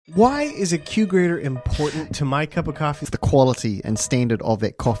Why is a Q grader important to my cup of coffee? The quality and standard of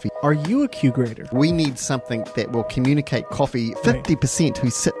that coffee. Are you a Q grader? We need something that will communicate coffee. 50% who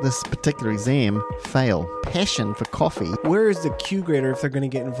sit this particular exam fail. Passion for coffee. Where is the Q grader, if they're going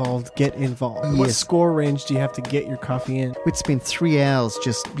to get involved, get involved? Yes. What score range do you have to get your coffee in? We'd spend 3 hours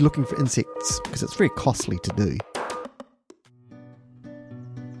just looking for insects because it's very costly to do.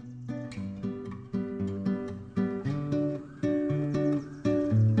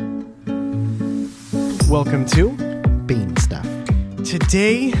 Welcome to Bean stuff.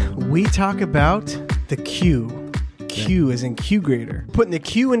 Today we talk about the Q. Q as in Q grader. Putting the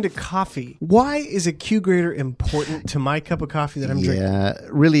Q into coffee. Why is a Q grader important to my cup of coffee that I'm drinking? Yeah,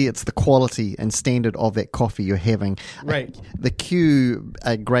 really it's the quality and standard of that coffee you're having. Right. The Q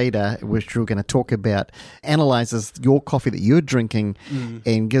grader, which we're going to talk about, analyzes your coffee that you're drinking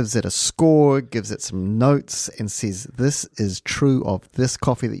and gives it a score, gives it some notes and says this is true of this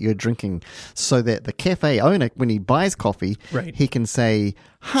coffee that you're drinking, so that the cafe owner, when he buys coffee, Right. he can say,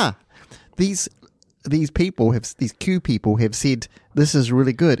 these Q people have said this is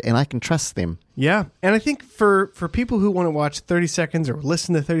really good and I can trust them. Yeah. And I think for people who want to watch 30 seconds or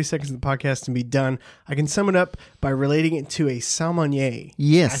listen to 30 seconds of the podcast and be done, I can sum it up by relating it to a sommelier.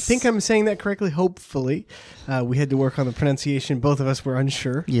 Yes. I think I'm saying that correctly, hopefully. We had to work on the pronunciation. Both of us were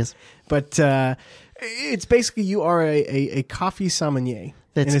unsure. Yes. But it's basically you are a coffee sommelier.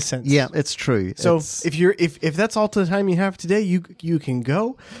 In a sense. Yeah, it's true. So if that's all the time you have today, you can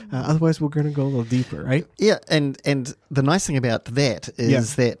go. Otherwise, we're going to go a little deeper, right? Yeah, and the nice thing about that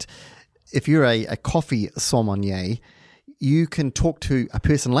is that if you're a coffee sommelier, you can talk to a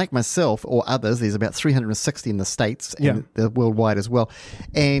person like myself or others. There's about 360 in the States and the worldwide as well.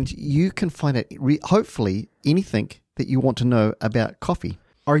 And you can find out, hopefully, anything that you want to know about coffee.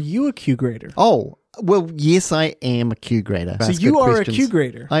 Are you a Q grader? Oh, well, yes, I am a Q grader. So That's you good are questions. a Q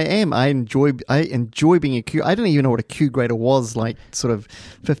grader. I am. I enjoy being a Q. I don't even know what a Q grader was like sort of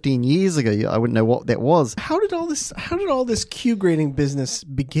 15 years ago. I wouldn't know what that was. How did all this Q grading business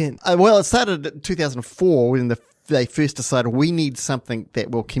begin? Well, it started in 2004 when they first decided we need something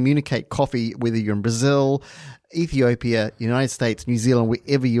that will communicate coffee, whether you're in Brazil, Ethiopia, United States, New Zealand,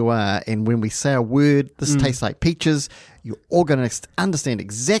 wherever you are. And when we say a word, this tastes like peaches, you're all going to understand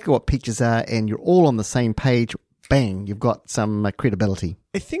exactly what peaches are and you're all on the same page. Bang, you've got some credibility.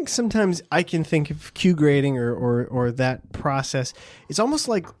 I think sometimes I can think of Q grading or that process. It's almost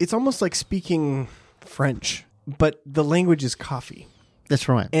like speaking French, but the language is coffee. That's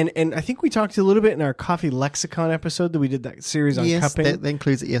right. And I think we talked a little bit in our coffee lexicon episode that we did that series on cupping. Yes, that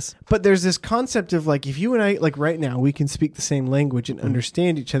includes it, yes. But there's this concept of like, if you and I, like right now, we can speak the same language and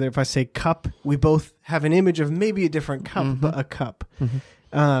understand each other. If I say cup, we both have an image of maybe a different cup, but a cup.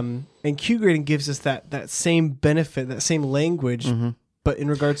 And Q grading gives us that same benefit, that same language, but in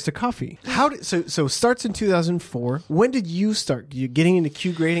regards to coffee. So starts in 2004. When did you start getting into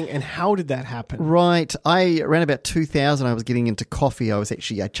Q grading, and how did that happen? Right. Around about 2000, I was getting into coffee.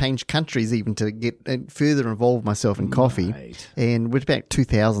 I changed countries even to get further involved myself in coffee. Right. And it was about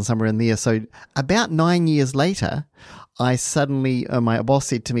 2000, somewhere in there. So about 9 years later, I suddenly, my boss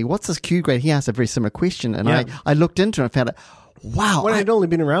said to me, what's this Q grade? He asked a very similar question. And I looked into it and found out, wow. When I'd only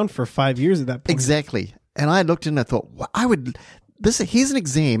been around for 5 years at that point. Exactly. And I looked in and I thought, here's an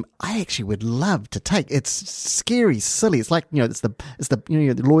exam I actually would love to take. It's scary, silly. It's like,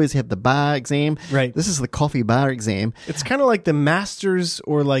 the lawyers have the bar exam. Right. This is the coffee bar exam. It's kind of like the master's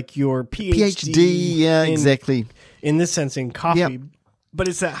or like your PhD. Yeah, exactly. In this sense, in coffee. Yep. But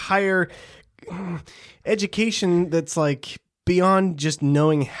it's that higher education that's like beyond just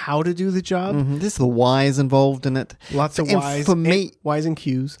knowing how to do the job. There's the whys involved in it. Lots of whys. For me, whys and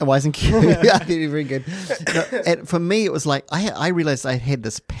Qs. Whys and Qs. Yeah, very good. No, and for me, it was like I realized I had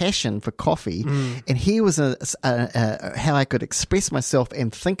this passion for coffee, and here was how I could express myself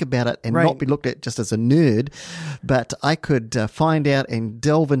and think about it and not be looked at just as a nerd, but I could find out and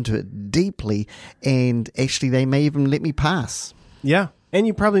delve into it deeply, and actually they may even let me pass. Yeah. And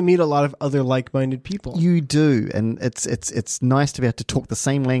you probably meet a lot of other like-minded people. You do, and it's nice to be able to talk the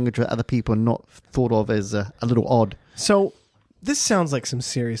same language with other people and not thought of as a little odd. So this sounds like some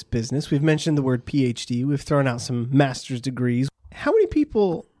serious business. We've mentioned the word PhD. We've thrown out some master's degrees. How many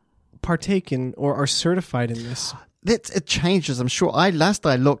people partake in or are certified in this? It changes, I'm sure. Last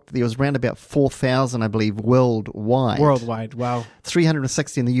I looked, there was around about 4,000, I believe, worldwide. Worldwide, wow.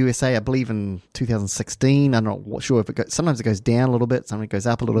 360 in the USA, I believe, in 2016. I'm not sure if sometimes it goes down a little bit, sometimes it goes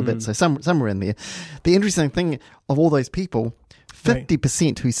up a little bit, so somewhere in there. The interesting thing of all those people,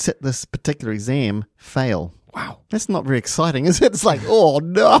 50% who sit this particular exam fail. Wow. That's not very exciting, is it? It's like, oh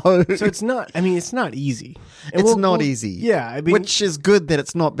no. So it's not. I mean, it's not easy. And It's not easy. Yeah, I mean, which is good that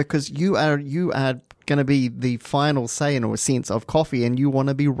it's not, because you are going to be the final say in a sense of coffee, and you want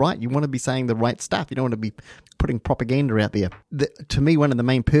to be right. You want to be saying the right stuff. You don't want to be putting propaganda out there. To me, one of the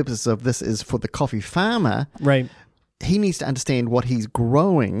main purposes of this is for the coffee farmer. right. He needs to understand what he's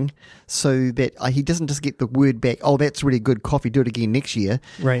growing so that he doesn't just get the word back, oh, that's really good coffee, do it again next year.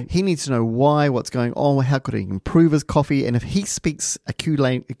 Right. He needs to know why, what's going on, how could he improve his coffee. And if he speaks a Q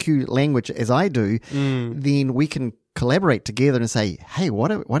language as I do, then we can collaborate together and say, hey, why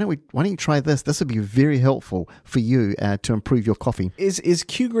don't you try this? This would be very helpful for you to improve your coffee. Is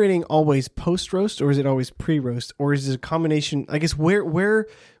Q grading always post roast, or is it always pre roast, or is it a combination? I guess where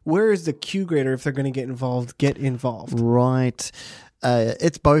is the Q grader, if they're going to get involved? Right.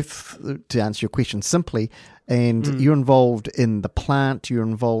 It's both, to answer your question simply, and you're involved in the plant, you're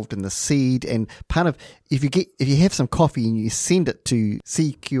involved in the seed, and part of, if you have some coffee and you send it to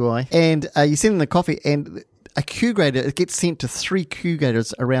CQI, and you send them the coffee, and a Q grader, it gets sent to 3 Q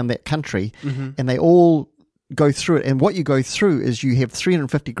graders around that country, and they all go through it. And what you go through is you have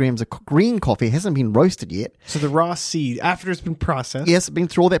 350 grams of green coffee. It hasn't been roasted yet. So the raw seed, after it's been processed. Yes, been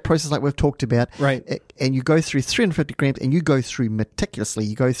through all that process like we've talked about. Right. And you go through 350 grams, and you go through meticulously.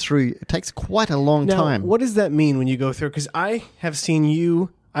 You go through, it takes quite a long time. What does that mean when you go through? Because I've seen you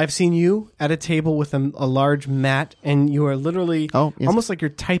at a table with a large mat, and you are literally almost like you're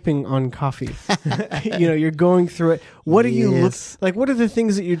typing on coffee. You're going through it. What do you look like? What are the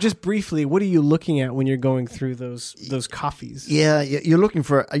things that you're just briefly? What are you looking at when you're going through those coffees? Yeah, you're looking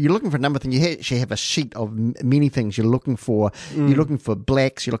for a number of things. You actually have a sheet of many things you're looking for. You're looking for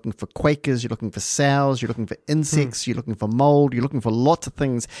blacks. You're looking for Quakers. You're looking for sours. You're looking for insects. You're looking for mold. You're looking for lots of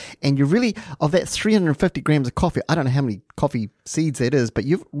things. And you really, of that 350 grams of coffee, I don't know how many coffee seeds that is, but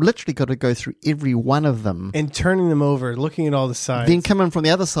you've literally got to go through every one of them and turning them over, looking at all the sides. Then come in from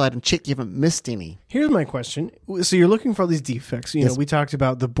the other side and check you haven't missed any. Here's my question. So you're looking for all these defects. You know, we talked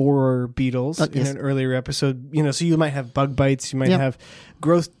about the borer beetles in an earlier episode. So you might have bug bites, you might have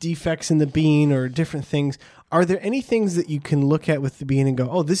growth defects in the bean or different things. Are there any things that you can look at with the bean and go,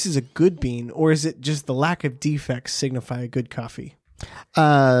 oh, this is a good bean? Or is it just the lack of defects signify a good coffee?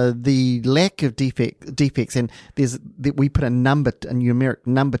 The lack of defects, and we put a numeric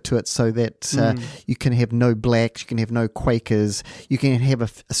number to it, so that you can have no blacks, you can have no Quakers, you can have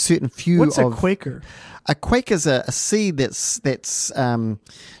a certain few. What's a Quaker? A Quaker is a seed that's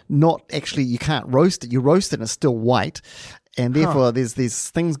not actually, you can't roast it. You roast it and it's still white. And therefore, there's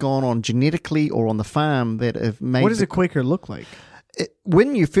things going on genetically or on the farm that have made. What does a Quaker look like?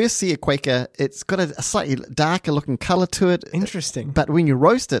 When you first see a Quaker, it's got a slightly darker looking colour to it. Interesting. But when you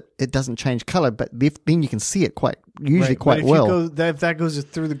roast it, it doesn't change colour. But then you can see it quite well. If that goes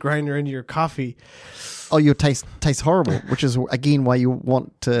through the grinder into your coffee, you'll taste horrible. Which is again why you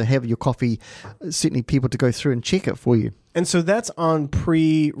want to have your coffee. Certainly, people to go through and check it for you. And so that's on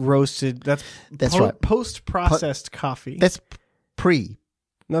pre-roasted. That's right. Post-processed coffee. That's pre.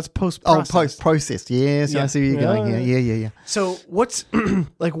 That's post-processed. Post-processed. Yes, I see where you're going here. Yeah. So what's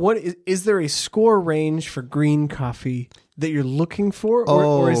what is there a score range for green coffee that you're looking for,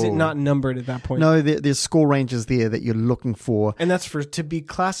 or is it not numbered at that point? No, there's score ranges there that you're looking for, and that's to be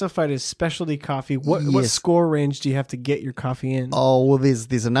classified as specialty coffee. What score range do you have to get your coffee in? Oh well,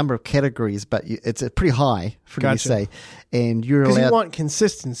 there's a number of categories, but it's pretty high for me to say, and you're allowed. Because you want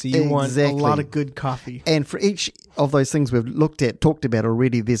consistency, you want a lot of good coffee, and for each of those things we've talked about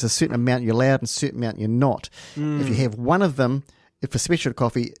already, there's a certain amount you're allowed and a certain amount you're not. If you have one of them, for specialty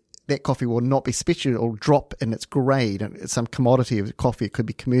coffee, that coffee will not be special. It will drop in its grade. And it's some commodity of coffee. It could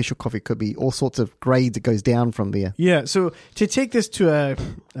be commercial coffee. It could be all sorts of grades. It goes down from there. Yeah. So to take this to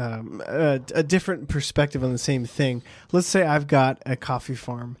a different perspective on the same thing, let's say I've got a coffee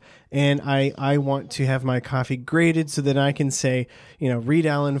farm and I want to have my coffee graded so that I can say, Reed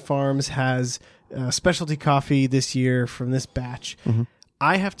Allen Farms has specialty coffee this year from this batch. Mm-hmm.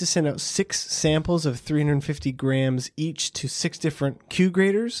 I have to send out 6 samples of 350 grams each to 6 different Q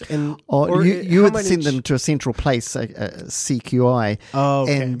graders, and you would send them to a central place, CQI,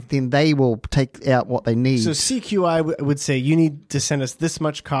 and then they will take out what they need. So CQI would say you need to send us this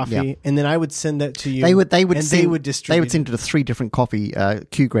much coffee, and then I would send that to you. They would distribute. They would send it to 3 different coffee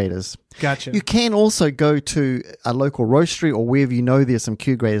Q graders. Gotcha. You can also go to a local roastery or wherever there's some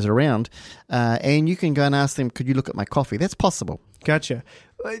Q graders around, and you can go and ask them, could you look at my coffee? That's possible. Gotcha.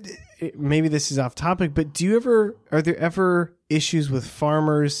 maybe this is off topic, but are there ever issues with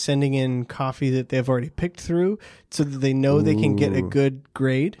farmers sending in coffee that they've already picked through so that they know they can get a good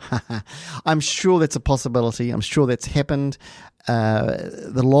grade? I'm sure that's a possibility. I'm sure that's happened.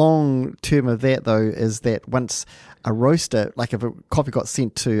 The long term of that, though, is that once a roaster, like if a coffee got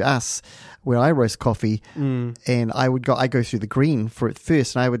sent to us where I roast coffee, and I go through the green for it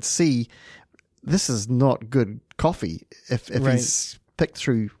first, and I would see this is not good coffee if he's picked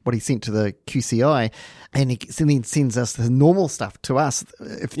through what he sent to the QCI, and he then sends us the normal stuff to us.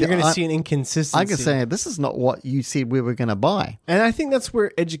 If you're going to see an inconsistency. I can say this is not what you said we were going to buy. And I think that's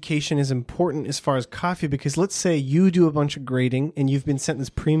where education is important as far as coffee, because let's say you do a bunch of grading and you've been sent this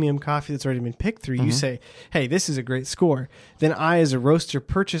premium coffee that's already been picked through. You say, hey, this is a great score. Then I, as a roaster,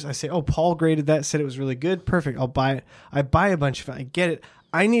 I say, oh, Paul graded that, said it was really good. Perfect. I'll buy it. I buy a bunch of it. I get it.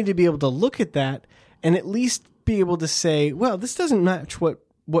 I need to be able to look at that and at least be able to say, well, this doesn't match what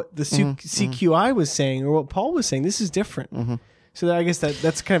the CQI was saying or what Paul was saying. This is different. So I guess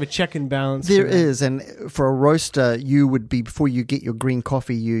that's kind of a check and balance. There is, and for a roaster, you would be, before you get your green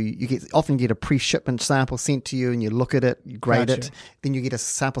coffee, you often get a pre-shipment sample sent to you, and you look at it, you grade it. Then you get a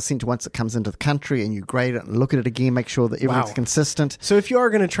sample sent to once it comes into the country, and you grade it and look at it again, make sure that everything's consistent. So if you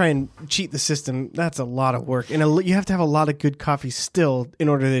are going to try and cheat the system, that's a lot of work, and you have to have a lot of good coffee still in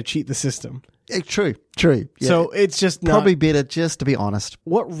order to cheat the system. True. Yeah. So it's just probably better just to be honest.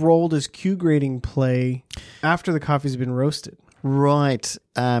 What role does Q grading play after the coffee's been roasted? Right.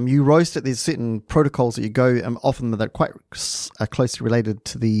 You roast it. There's certain protocols that you go. Often they're quite closely related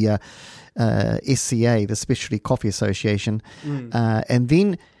to the SCA, the Specialty Coffee Association. And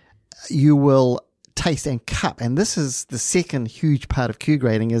then you will taste and cup, and this is the second huge part of Q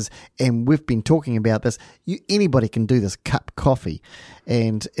grading and we've been talking about this. Anybody can do this, cup coffee,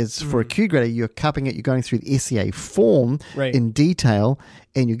 and it's for a Q grader. You're cupping it, you're going through the SCA form in detail,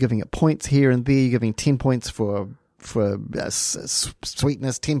 and you're giving it points here and there. You're giving 10 points for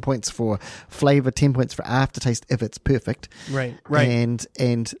sweetness, 10 points for flavor, 10 points for aftertaste if it's perfect. Right. And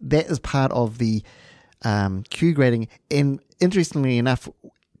that is part of the Q grading. And interestingly enough,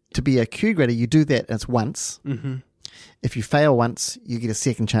 to be a Q grader, you do that as once. If you fail once, you get a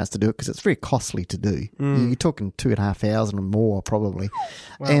second chance to do it because it's very costly to do. You're talking $2,500 or more probably.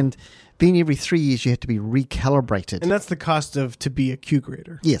 Wow. And then every 3 years you have to be recalibrated. And that's the cost to be a Q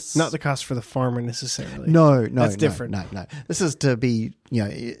grader. Yes. Not the cost for the farmer necessarily. No. That's different. No. This is to be,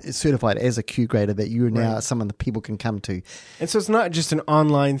 certified as a Q grader, that you are now someone that people can come to. And so it's not just an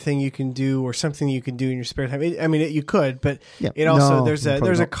online thing you can do or something you can do in your spare time. You could, but it also there's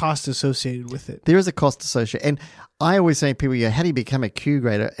a cost associated with it. There is a cost associated. And I always say to people, how do you become a Q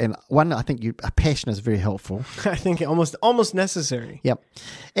grader? And one, I think a passion is very helpful. I think almost necessary. Yep.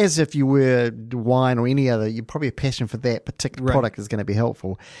 As if you were wine or any other, you're probably a passion for that particular product is going to be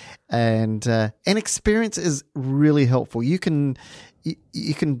helpful. And experience is really helpful. You can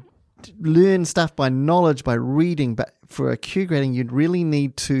learn stuff by knowledge, by reading, but for a Q grading, you'd really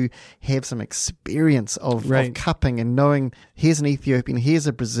need to have some experience of cupping and knowing here's an Ethiopian, here's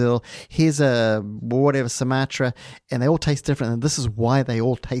a Brazil, here's a whatever Sumatra, and they all taste different, and this is why they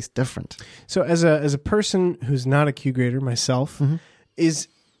all taste different. So as a person who's not a Q grader myself, is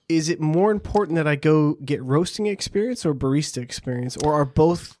it more important that I go get roasting experience or barista experience, or are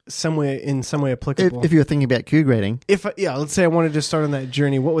both in some way applicable? If you're thinking about Q grading, let's say I wanted to start on that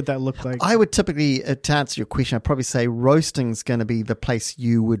journey, what would that look like? I would typically, to answer your question, I'd probably say roasting's going to be the place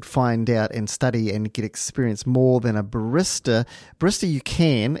you would find out and study and get experience more than a barista. Barista you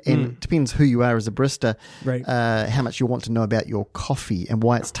can, and it depends who you are as a barista, how much you want to know about your coffee and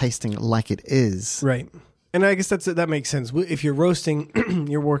why it's tasting like it is. Right. And I guess that makes sense. If you're roasting,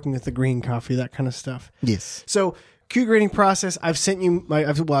 you're working with the green coffee, that kind of stuff. Yes. So Q grading process. I've sent my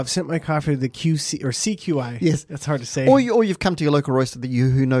coffee to the QC or CQI. Yes, that's hard to say. Or you've come to your local roaster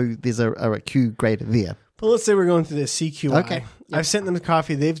who know there's a Q grader there. But let's say we're going through the CQI. Okay. Yep. I've sent them the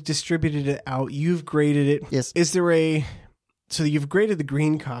coffee. They've distributed it out. You've graded it. Yes. Is there So you've graded the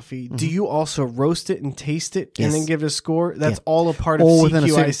green coffee. Do you also roast it and taste it and then give it a score? That's all a part of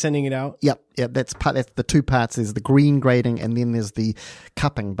CQI sending it out? Yep. That's the two parts. There's the green grading, and then there's the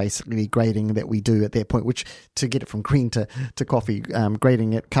cupping, basically grading that we do at that point, which to get it from green to coffee,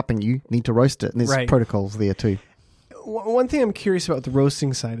 grading it, cupping, you need to roast it. And there's protocols there too. One thing I'm curious about the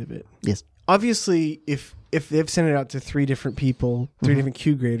roasting side of it. Yes. Obviously, if they've sent it out to 3 different people, 3 different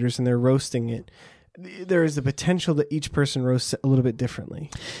Q graders, and they're roasting it, there is the potential that each person roasts a little bit differently.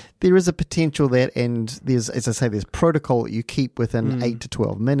 There is a potential that, and there's, as I say, there's protocol that you keep within 8 to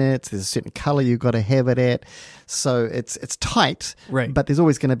 12 minutes. There's a certain color you've got to have it at. So it's tight, Right. But there's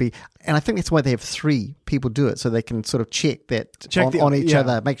always going to be, and I think that's why they have 3 people do it, so they can sort of check that Check on each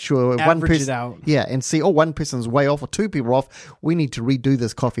other, make sure one Average person, it out. yeah, and see, one person's way off or 2 people are off. We need to redo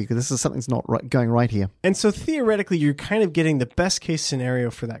this coffee because this is something's not going right here. And so theoretically, you're kind of getting the best case scenario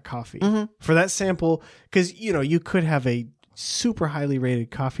for that coffee, for that sample, because you could have a super highly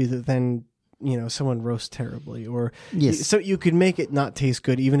rated coffee that then someone roasts terribly, or Yes. so you could make it not taste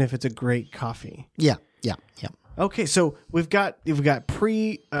good even if it's a great coffee. Yeah. Okay, so we've got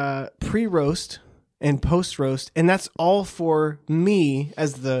pre roast and post roast, and that's all for me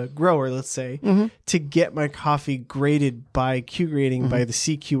as the grower, let's say, to get my coffee graded by Q grading by the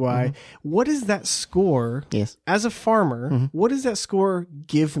CQI. What is that score? Yes. As a farmer, what does that score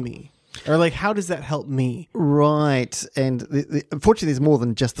give me? Or like, how does that help me? Right. And unfortunately, there's more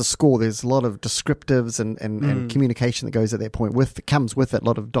than just the score. There's a lot of descriptives and communication that goes at that point comes with it. A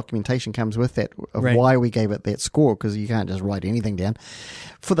lot of documentation comes with that of Right. why we gave it that score, because you can't just write anything down.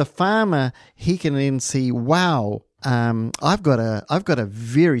 For the farmer, he can then see, wow, I've got a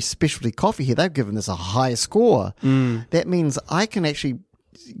very specialty coffee here. They've given this a high score. That means I can actually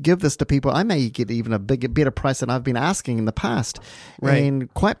give this to people. I may get even a better price than I've been asking in the past. Right.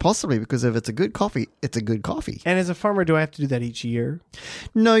 And quite possibly, because if it's a good coffee, it's a good coffee. And as a farmer, do I have to do that each year?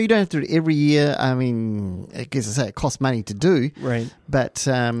 No, you don't have to do it every year. I mean, I guess I say it costs money to do. Right. But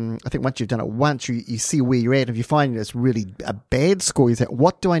I think once you've done it once, you see where you're at. If you find it's really a bad score, you say,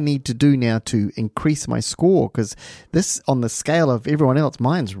 what do I need to do now to increase my score? Because this, on the scale of everyone else,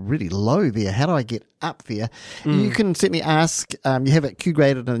 mine's really low there. How do I get up there? You can certainly ask, you have it Q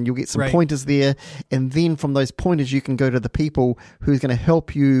graded and you'll get some Right. pointers there. And then from those pointers, you can go to the people who's going to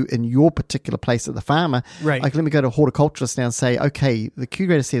help you in your particular place at the farmer. Right. Like, let me go to a horticulturist now and say, okay, the Q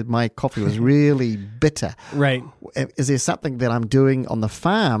grader said my coffee was really bitter. Right. Is there something that I'm doing on the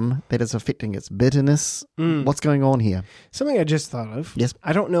farm that is affecting its bitterness? What's going on here? Something I just thought of. Yes.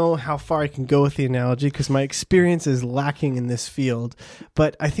 I don't know how far I can go with the analogy because my experience is lacking in this field,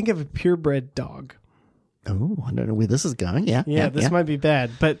 but I think of a purebred dog. Oh, I don't know where this is going. Yeah. This might be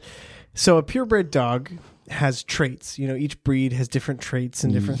bad. But so a purebred dog has traits. Each breed has different traits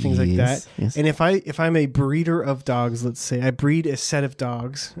and different things like that. Yes. And if I'm a breeder of dogs, let's say I breed a set of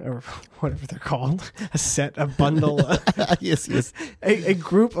dogs or whatever they're called, a bundle, Yes. a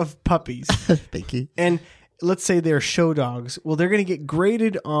group of puppies. Thank you. And let's say they're show dogs. Well, they're going to get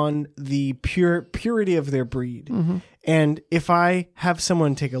graded on the purity of their breed. And if I have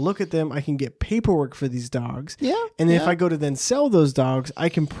someone take a look at them, I can get paperwork for these dogs. Yeah. And then if I go to then sell those dogs, I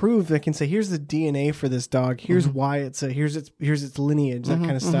can prove, I can say, here's the DNA for this dog. Here's why here's its lineage, that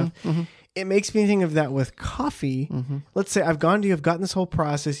kind of stuff. It makes me think of that with coffee. Let's say I've gone to you, I've gotten this whole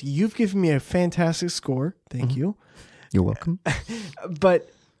process. You've given me a fantastic score. Thank you. You're welcome. But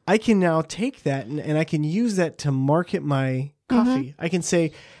I can now take that and I can use that to market my coffee. I can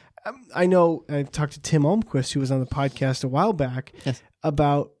say, I know I talked to Tim Almquist, who was on the podcast a while back, Yes.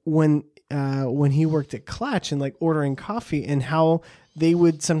 about when he worked at Klatch and like ordering coffee and how they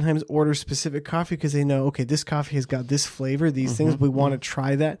would sometimes order specific coffee because they know, okay, this coffee has got this flavor, these things. We want to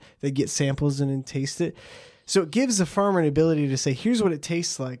try that. They get samples and then taste it. So it gives the farmer an ability to say, here's what it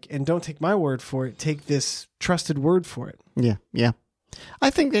tastes like, and don't take my word for it. Take this trusted word for it. Yeah. I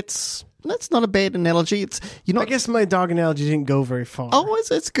think that's not a bad analogy. It's I guess my dog analogy didn't go very far. Oh,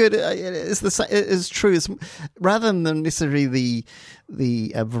 it's good. It's true. It's rather than necessarily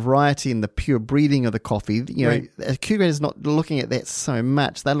the variety and the pure breeding of the coffee. Right. A Q grader is not looking at that so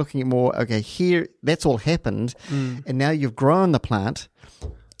much. They're looking at more. Okay, here that's all happened, and now you've grown the plant.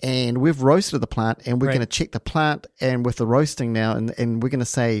 And we've roasted the plant, and we're Right. going to check the plant and with the roasting now, and we're going to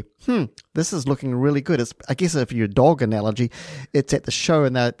say, this is looking really good. It's, I guess if you're a dog analogy, it's at the show,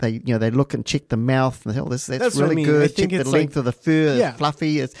 and they look and check the mouth, and that's That's what I really mean. I good. think Check the it's length like- of the fur, Yeah. it's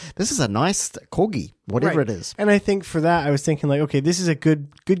fluffy. This is a nice corgi, whatever Right. it is. And I think for that, I was thinking like, okay, this is a good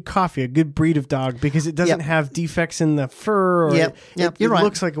coffee, a good breed of dog because it doesn't Yep. have defects in the fur. Or Yep. it You're right.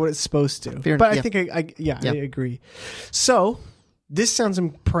 looks like what it's supposed to. Fair but I enough. think I Yep. agree. So this sounds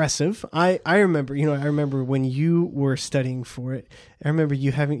impressive. I remember, when you were studying for it. I remember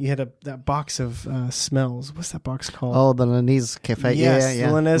you had that box of smells. What's that box called? Oh, the Linnaeus Cafe. Yes, yeah.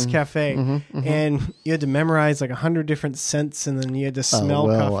 the Linnaeus Cafe. And you had to memorize like 100 different scents, and then you had to smell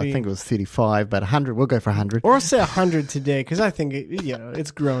coffee. I think it was 35, but 100. We'll go for 100. Or I'll say 100 today, because I think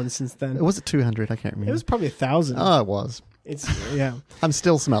it's grown since then. Was it 200? I can't remember. It was probably 1,000. Oh, it was. It's I'm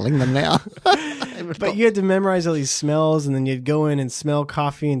still smelling them now. But you had to memorize all these smells, and then you'd go in and smell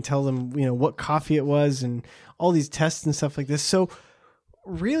coffee and tell them, what coffee it was, and all these tests and stuff like this. So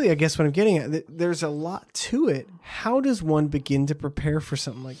really, I guess what I'm getting at, there's a lot to it. How does one begin to prepare for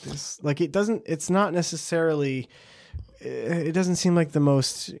something like this? Like it's not necessarily, it doesn't seem like the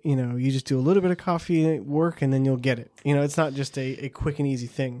most, you just do a little bit of coffee work and then you'll get it. It's not just a quick and easy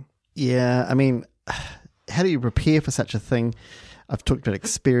thing. Yeah. I mean, how do you prepare for such a thing? I've talked about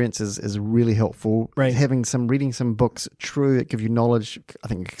experience is really helpful. Right. Reading some books, true, it gives you knowledge. I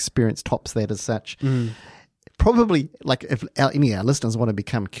think experience tops that as such. Probably, like if any of our listeners want to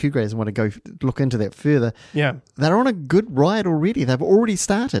become Q graders and want to go look into that further, they're on a good ride already. They've already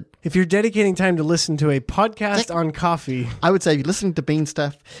started. If you're dedicating time to listen to a podcast on coffee, I would say if you're listening to Bean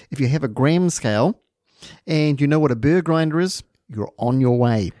Stuff, if you have a gram scale and you know what a burr grinder is, you're on your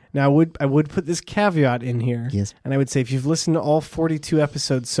way. Now, I would put this caveat in here. Yes. And I would say if you've listened to all 42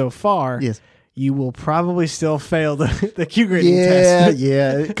 episodes so far, yes, you will probably still fail the Q grading test.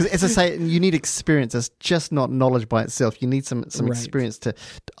 Yeah. Because as I say, you need experience. It's just not knowledge by itself. You need some experience to.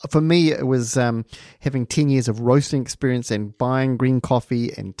 For me, it was having 10 years of roasting experience and buying green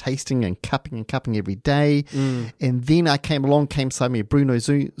coffee and tasting and cupping every day. And then came beside me. Bruno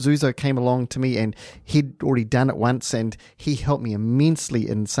Zuzo came along to me, and he'd already done it once, and he helped me immensely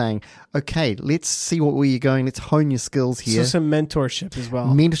in saying, "Okay, let's see where you're going. Let's hone your skills here." So some mentorship as well.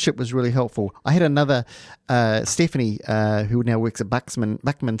 Mentorship was really helpful. I had another Stephanie who now works at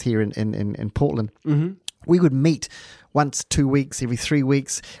Buckman's here in Portland. Mm-hmm. We would meet once 2 weeks, every 3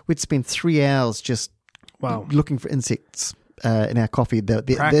 weeks. We'd spend 3 hours just looking for insects in our coffee.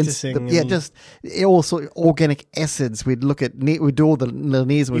 Practicing. Just all sort of organic acids. We'd look at we'd do all the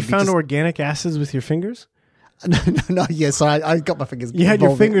linears. You found organic acids with your fingers? No, yes, I got my fingers. You had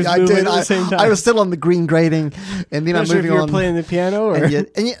your fingers moving at the same time. I was still on the green grading, and then I'm moving on. You were playing the piano,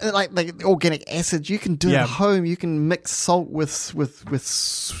 or like organic acids, you can do it at home. You can mix salt with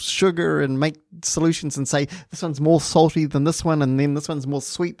sugar and make solutions, and say this one's more salty than this one, and then this one's more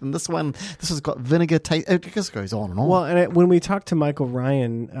sweet than this one. This has got vinegar taste. It just goes on and on. Well, and when we talked to Michael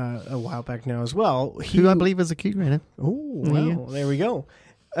Ryan a while back now as well, who I believe is a Q grader. Oh, well, there we go.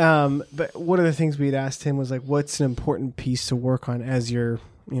 But one of the things we'd asked him was like, what's an important piece to work on as you're,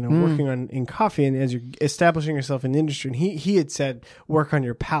 working on in coffee and as you're establishing yourself in the industry. And he had said, work on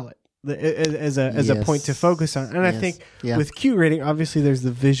your palate as a point to focus on. And I think with Q grading, obviously there's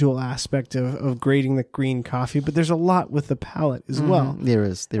the visual aspect of grading the green coffee, but there's a lot with the palate as well. There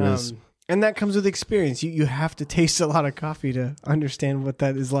is. And that comes with experience. You have to taste a lot of coffee to understand what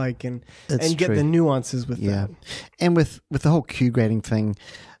that is like and get the nuances with that. And with the whole Q grading thing,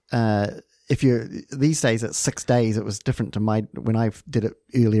 if you're these days at 6 days, it was different to when I did it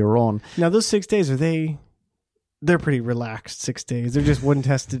earlier on. Now those 6 days, they're pretty relaxed 6 days. They're just one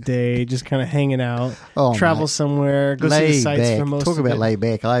test a day, just kind of hanging out, travel somewhere, go see the sights for most of it. Talk about lay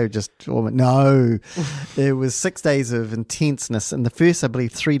back. No. It was 6 days of intenseness. And the first, I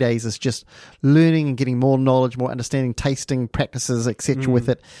believe, 3 days is just learning and getting more knowledge, more understanding, tasting practices, etc. with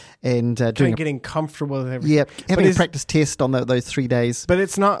it. And getting comfortable with everything. Yeah, having a practice test on those 3 days. But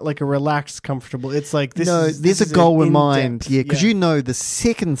it's not like a relaxed, comfortable. It's like there's a goal in mind. Yeah, because the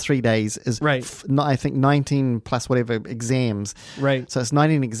second 3 days is, I think, 19 plus whatever exams. Right. So it's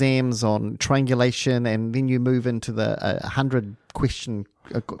 19 exams on triangulation, and then you move into the 100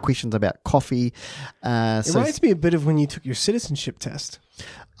 questions about coffee. It reminds me a bit of when you took your citizenship test.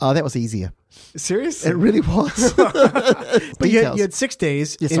 Oh, that was easier. Seriously? It really was. But you had 6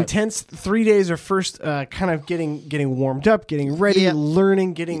 days, intense. 3 days are first kind of getting warmed up, getting ready,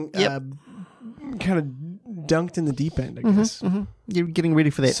 learning, getting kind of dunked in the deep end, I guess. Mm-hmm. You're getting ready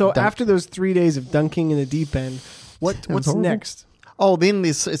for that. So after those 3 days of dunking in the deep end, what's next? Oh, then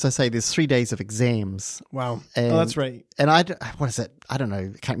there's 3 days of exams. Wow. That's right. And what is it? I don't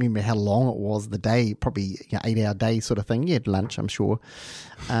know. I can't remember how long it was, the day, probably 8-hour day sort of thing. You had lunch, I'm sure.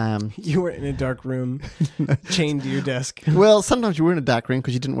 You were in a dark room, chained to your desk. Well, sometimes you were in a dark room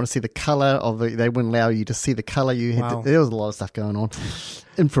because you didn't want to see the color they wouldn't allow you to see the color. There was a lot of stuff going on.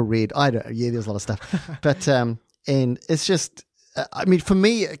 Infrared. there was a lot of stuff. But, and it's just, for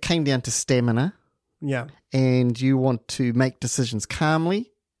me, it came down to stamina. Yeah. And you want to make decisions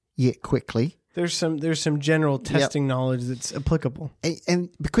calmly, yet quickly. There's some general testing knowledge that's applicable. And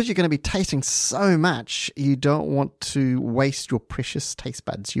because you're going to be tasting so much, you don't want to waste your precious taste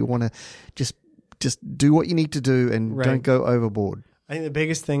buds. You want to just do what you need to do and don't go overboard. I think the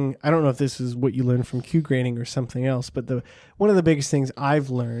biggest thing, I don't know if this is what you learned from Q grading or something else, but one of the biggest things I've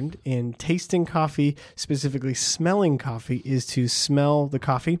learned in tasting coffee, specifically smelling coffee, is to smell the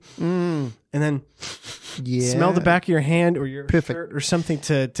coffee and then smell the back of your hand or your shirt or something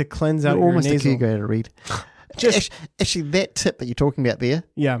to cleanse out your almost nasal. a Q grader, Reed. Actually, that tip that you're talking about there,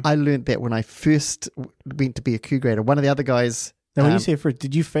 I learned that when I first went to be a Q grader. One of the other guys... Now, when you say first,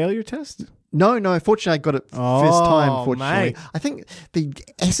 did you fail your test? No. Fortunately, I got it first time. Fortunately, mate. I think the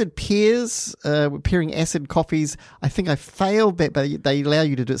acid pairs, pairing acid coffees. I think I failed that, but they allow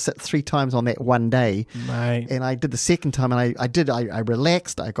you to do it 3 times on that one day. Mate. And I did the second time, and I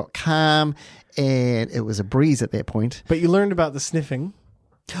relaxed. I got calm, and it was a breeze at that point. But you learned about the sniffing.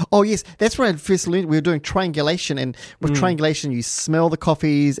 Oh, yes. That's where I first learned. We were doing triangulation, and with triangulation, you smell the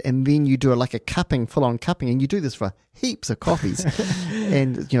coffees, and then you do like a cupping, full-on cupping, and you do this for heaps of coffees.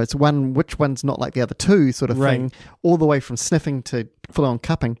 And, it's which one's not like the other two sort of thing, all the way from sniffing to full-on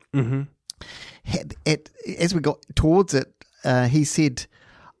cupping. Mm-hmm. As we got towards it, he said...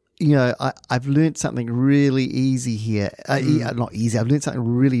 I've learned something really easy here. Not easy. I've learned something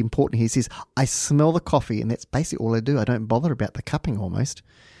really important here. He says, I smell the coffee, and that's basically all I do. I don't bother about the cupping almost.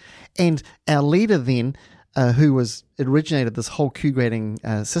 And our leader then, who originated this whole Q grading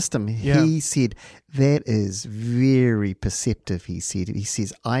system, he said, that is very perceptive, he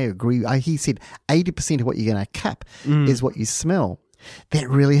says, I agree. He said, 80% of what you're going to cup is what you smell. That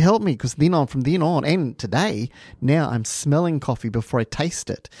really helped me because from then on, and today, now I'm smelling coffee before I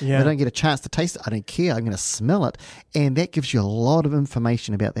taste it. Yeah. If I don't get a chance to taste it, I don't care. I'm going to smell it. And that gives you a lot of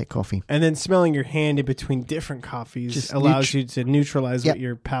information about that coffee. And then smelling your hand in between different coffees allows you to neutralize what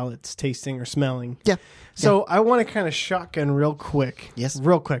your palate's tasting or smelling. Yeah. So I want to kind of shotgun real quick. Yes.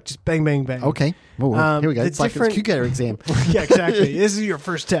 Real quick. Just bang, bang, bang. Okay. Well, here we go. It's like a Q grader exam. Yeah, exactly. This is your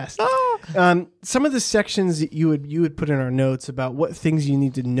first test. Some of the sections that you would put in our notes about what things you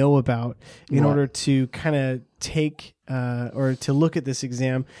need to know about in order to kind of take or to look at this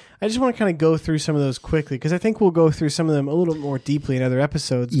exam. I just want to kind of go through some of those quickly because I think we'll go through some of them a little more deeply in other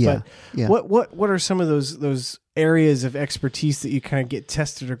episodes. Yeah. But what are some of those areas of expertise that you kind of get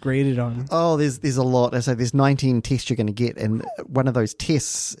tested or graded on? Oh, there's a lot. So there's 19 tests you're going to get, and one of those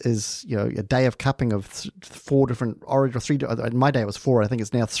tests is a day of cupping of 4 different origins. In my day it was 4. I think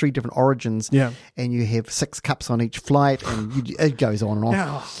it's now 3 different origins. Yeah, and you have 6 cups on each flight, and it goes on and on.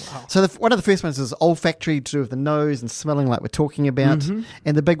 Wow. So one of the first ones is olfactory, to do with the nose and smelling, like we're talking about. And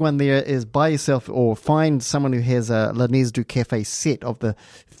the big one there is buy yourself or find someone who has a L'Anes du Café set of the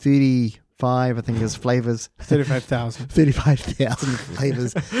 35, I think is flavors. 35,000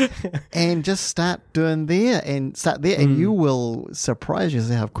 flavors. And just start doing there and and you will surprise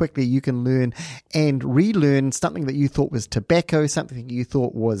yourself how quickly you can learn and relearn something that you thought was tobacco, something you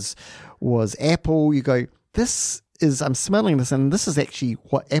thought was apple. You go, I'm smelling this, and this is actually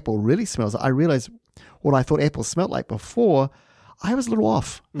what apple really smells like. I realize what I thought apple smelled like before, I was a little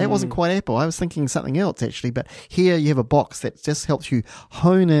off. That wasn't quite apple. I was thinking something else, actually. But here you have a box that just helps you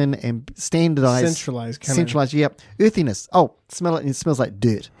hone in and standardize. Centralize, yep. Earthiness. Oh, smell it, and it smells like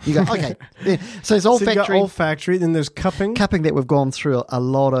dirt. You go, okay. Yeah. So it's olfactory. So you got olfactory, then there's cupping. Cupping that we've gone through a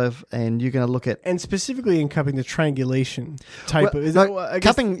lot of, and you're going to look at. And specifically in cupping, the triangulation type of.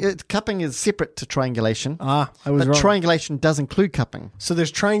 Cupping is separate to triangulation. I was wrong. Triangulation does include cupping. So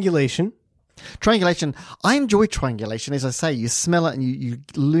there's triangulation. Triangulation, I enjoy triangulation. As I say, you smell it and you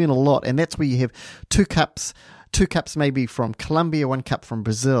learn a lot, and that's where you have 2 cups maybe from Colombia, 1 cup from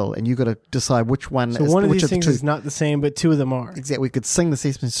Brazil, and you've got to decide which one. So one of these things is not the same, but 2 of them are. Exactly. We could sing the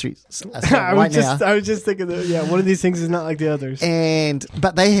Sesame Street song I was just thinking that, one of these things is not like the others.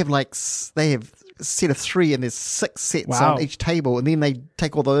 But they have set of 3, and there's 6 sets on each table, and then they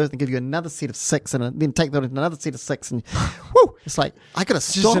take all those and give you another set of 6, and then take that another set of 6, and whoo, it's like I gotta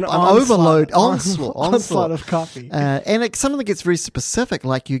stop. I'm onslaught of coffee, and some of them gets very specific,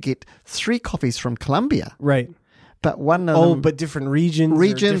 like you get 3 coffees from Colombia, right? But one of them, but different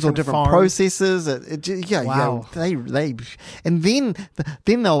regions or different processes. They and then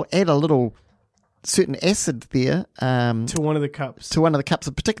they'll add a little certain acid there to one of the cups,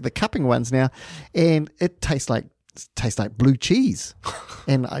 particularly the cupping ones now, and it tastes like blue cheese.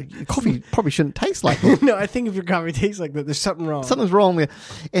 And coffee probably shouldn't taste like that. No, I think if your coffee tastes like that, there's something wrong. Something's wrong there.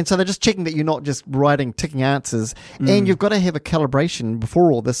 And so they're just checking that you're not just ticking answers. And you've got to have a calibration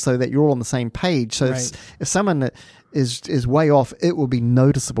before all this so that you're all on the same page. So if someone is way off, it will be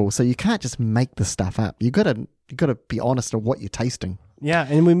noticeable. So you can't just make the stuff up. You've got to be honest on what you're tasting. Yeah,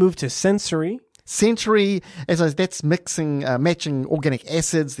 and we move to sensory. Sensory, that's matching organic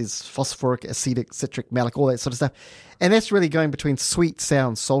acids. There's phosphoric, acetic, citric, malic, all that sort of stuff. And that's really going between sweet, sour,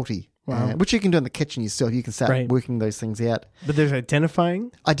 and salty. Wow. which you can do in the kitchen yourself. You can start working those things out. But there's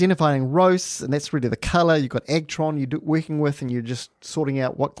identifying Roasts, and that's really the color. You've got Agtron you're working with, and you're just sorting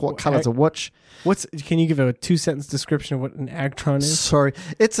out what colors are which. Can you give a 2-sentence description of what an Agtron is? Sorry,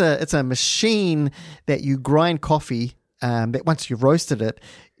 it's a machine that you grind coffee. That once you've roasted it,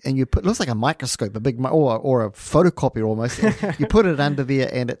 and you put, it looks like a microscope, or a photocopier almost. You put it under there,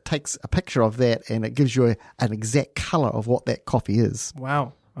 and it takes a picture of that, and it gives you an exact color of what that coffee is.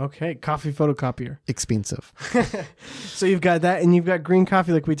 Wow. Okay, coffee photocopier. Expensive. So you've got that, and you've got green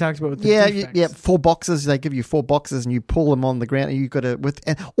coffee like we talked about with the defects. Yeah, 4 boxes. They give you 4 boxes, and you pull them on the ground, and you've got to,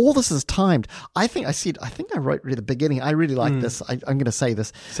 and all this is timed. I think I wrote at the beginning, I really like this. I'm going to say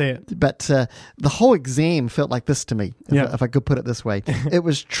this. Say it. But the whole exam felt like this to me, if I could put it this way. It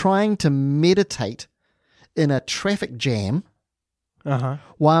was trying to meditate in a traffic jam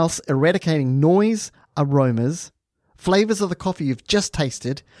whilst eradicating noise, aromas, flavors of the coffee you've just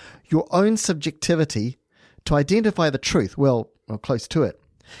tasted, your own subjectivity to identify the truth, well, close to it.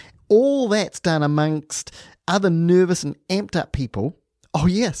 All that's done amongst other nervous and amped up people. Oh,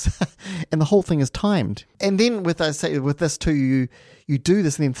 yes. And the whole thing is timed. And then with this too, you do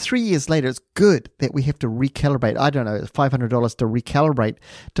this, and then 3 years later, it's good that we have to recalibrate. I don't know, it's $500 to recalibrate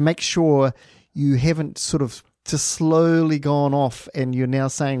to make sure you haven't sort of just slowly gone off, and you're now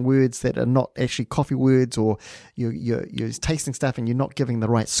saying words that are not actually coffee words, or you're tasting stuff and you're not giving the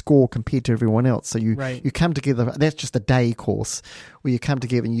right score compared to everyone else. So you come together. That's just a day course where you come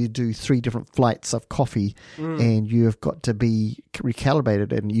together and you do 3 different flights of coffee, and you've got to be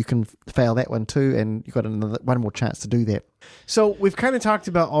recalibrated, and you can fail that one too, and you've got one more chance to do that. So we've kind of talked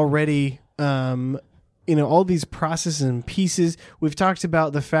about already all these processes and pieces. We've talked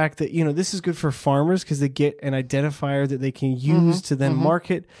about the fact that, this is good for farmers because they get an identifier that they can use to then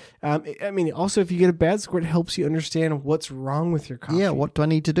market. Also, if you get a bad score, it helps you understand what's wrong with your coffee. Yeah, what do I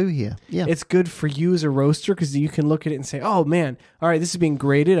need to do here? Yeah. It's good for you as a roaster because you can look at it and say, oh, man, all right, this is being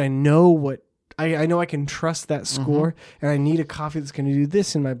graded. I know I know I can trust that score, and I need a coffee that's going to do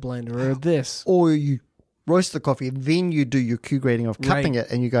this in my blender or this. Or you roast the coffee, and then you do your Q grading of cupping it,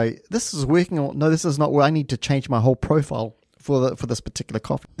 and you go, this is working, or no, this is not. I need to change my whole profile for this particular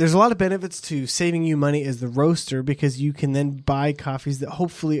coffee. There's a lot of benefits to saving you money as the roaster, because you can then buy coffees that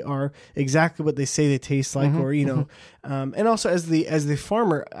hopefully are exactly what they say they taste like, or and also as the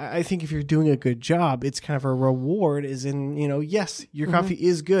farmer, I think if you're doing a good job, it's kind of a reward. Is in yes, your coffee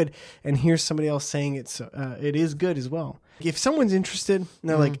is good, and here's somebody else saying it is good as well. If someone's interested, and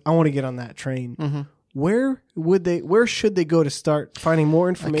they're like, I want to get on that train. Where should they go to start finding more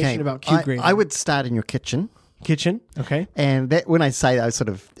information about Q grading? I would start in your kitchen. Okay. And that, when I say that, sort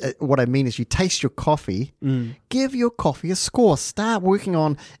of what I mean is you taste your coffee, give your coffee a score. Start working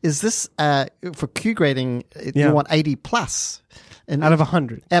on, is this for Q grading, you want 80 plus. And out of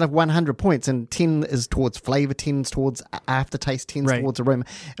 100. Out of 100 points. And 10 is towards flavor, 10 is towards aftertaste, 10 is towards aroma,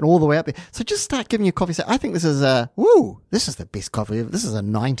 and all the way up there. So just start giving your coffee, say, I think this is this is the best coffee ever. This is a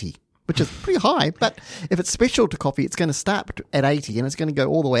 90. Which is pretty high, but if it's special to coffee, it's going to start at 80 and it's going to go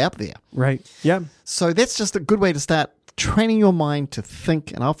all the way up there. Right. Yeah. So that's just a good way to start training your mind to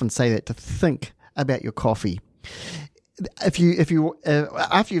think, and I often say that, to think about your coffee. If you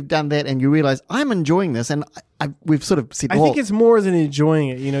after you've done that and you realize I'm enjoying this, and we've sort of said, I think it's more than enjoying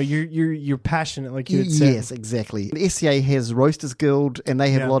it. You're passionate, like you had said. Yes, exactly. The SCA has Roasters Guild, and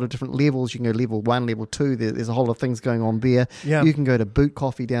they have a lot of different levels. You can go level 1, level 2. There's a whole lot of things going on there. Yeah. You can go to Boot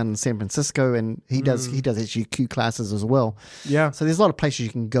Coffee down in San Francisco, and he does actually Q classes as well. Yeah. So there's a lot of places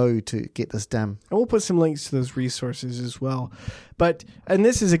you can go to get this done. And we'll put some links to those resources as well. And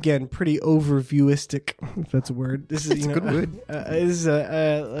this is, again, pretty overviewistic, if that's a word. This is, it's a good word. This is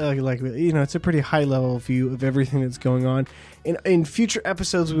it's a pretty high level view of everything that's going on. In future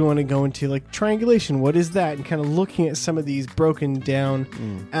episodes, we want to go into like triangulation. What is that? And kind of looking at some of these broken down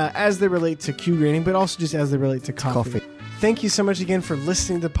as they relate to Q grading, but also just as they relate to coffee. Thank you so much again for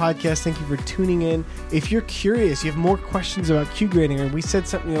listening to the podcast. Thank you for tuning in. If you're curious, you have more questions about Q grading, or we said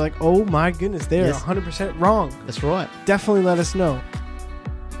something, you're like, oh my goodness, they're 100% wrong. That's right. Definitely let us know.